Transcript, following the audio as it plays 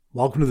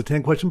Welcome to the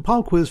 10-question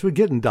pop quiz for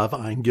Gittin Daf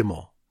Ayin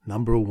Gimel.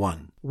 Number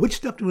 1. Which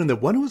stuff do we know that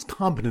one who is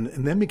competent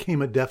and then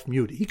became a deaf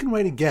mute, he can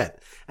write a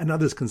get and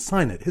others can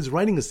sign it. His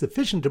writing is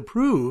sufficient to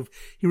prove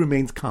he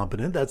remains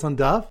competent. That's on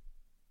Daf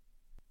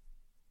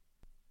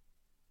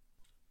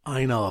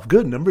Ayin Aleph.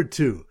 Good. Number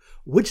 2.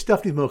 Which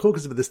stuff do we know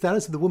about the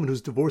status of the woman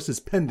whose divorce is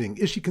pending?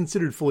 Is she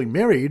considered fully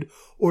married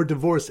or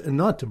divorced and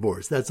not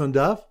divorced? That's on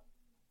Daf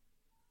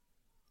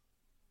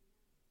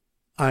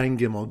Ayin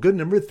Gimel. Good.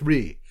 Number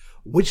 3.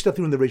 Which stuff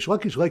when the Reish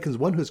Lakish likens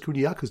one who is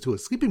Kurdiyakas to a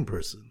sleeping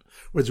person,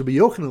 whereas Rabbi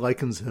Yochanan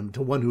likens him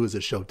to one who is a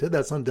Shota?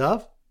 That's on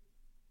Daf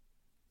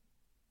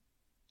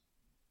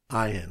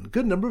Ayin.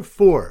 Good. Number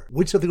 4.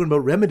 Which stuff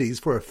about remedies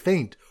for a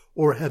faint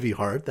or heavy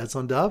heart? That's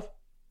on Daf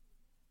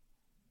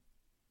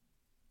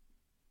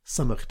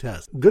Samach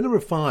Tes. Good. Number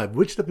 5.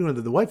 Which stuff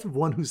that the wife of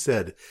one who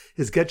said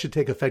his get should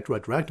take effect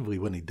retroactively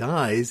when he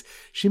dies,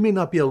 she may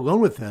not be alone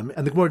with him,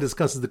 and the Gemara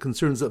discusses the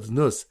concerns of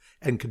Znus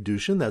and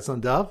Kedushin? That's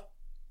on Daf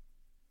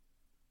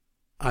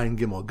Ayin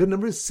Gimel. Good.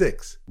 Number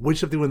 6.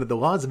 Which of the that the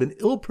laws of an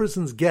ill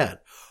person's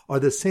get are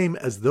the same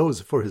as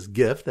those for his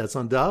gift? That's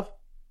on Daf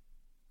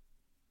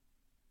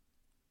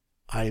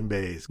Ayin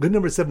Beis. Good.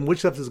 Number 7. Which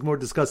stuff does more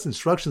discuss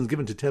instructions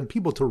given to 10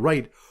 people to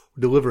write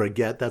or deliver a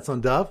get? That's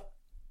on Daf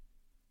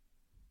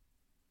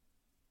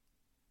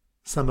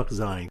Samach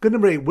Zayin. Good.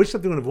 Number 8. Which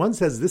stuff if one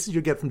says, this is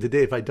your get from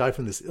today if I die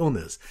from this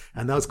illness,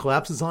 and the house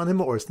collapses on him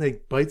or a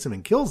snake bites him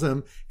and kills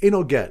him, ain't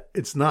no get.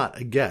 It's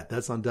not a get.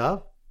 That's on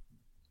Daf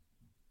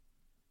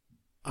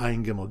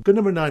Ayin Gimel. Good.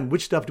 Number 9.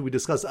 Which stuff do we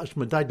discuss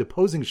Ashmedai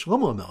deposing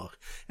Shlomo Melech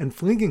and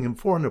flinging him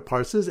 400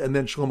 parses and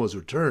then Shlomo's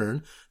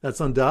return? That's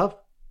on Daf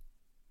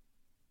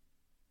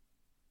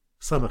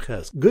Samach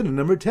Ches. Good. And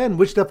number 10.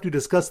 Which stuff do we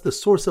discuss the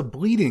source of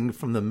bleeding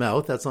from the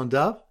mouth? That's on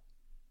Daf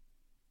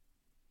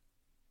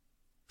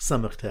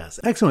Samach Tes.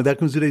 Excellent. That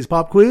concludes today's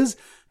pop quiz.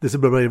 This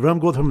is Rabbi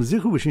Avram Gold from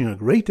Zichu wishing you a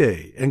great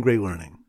day and great learning.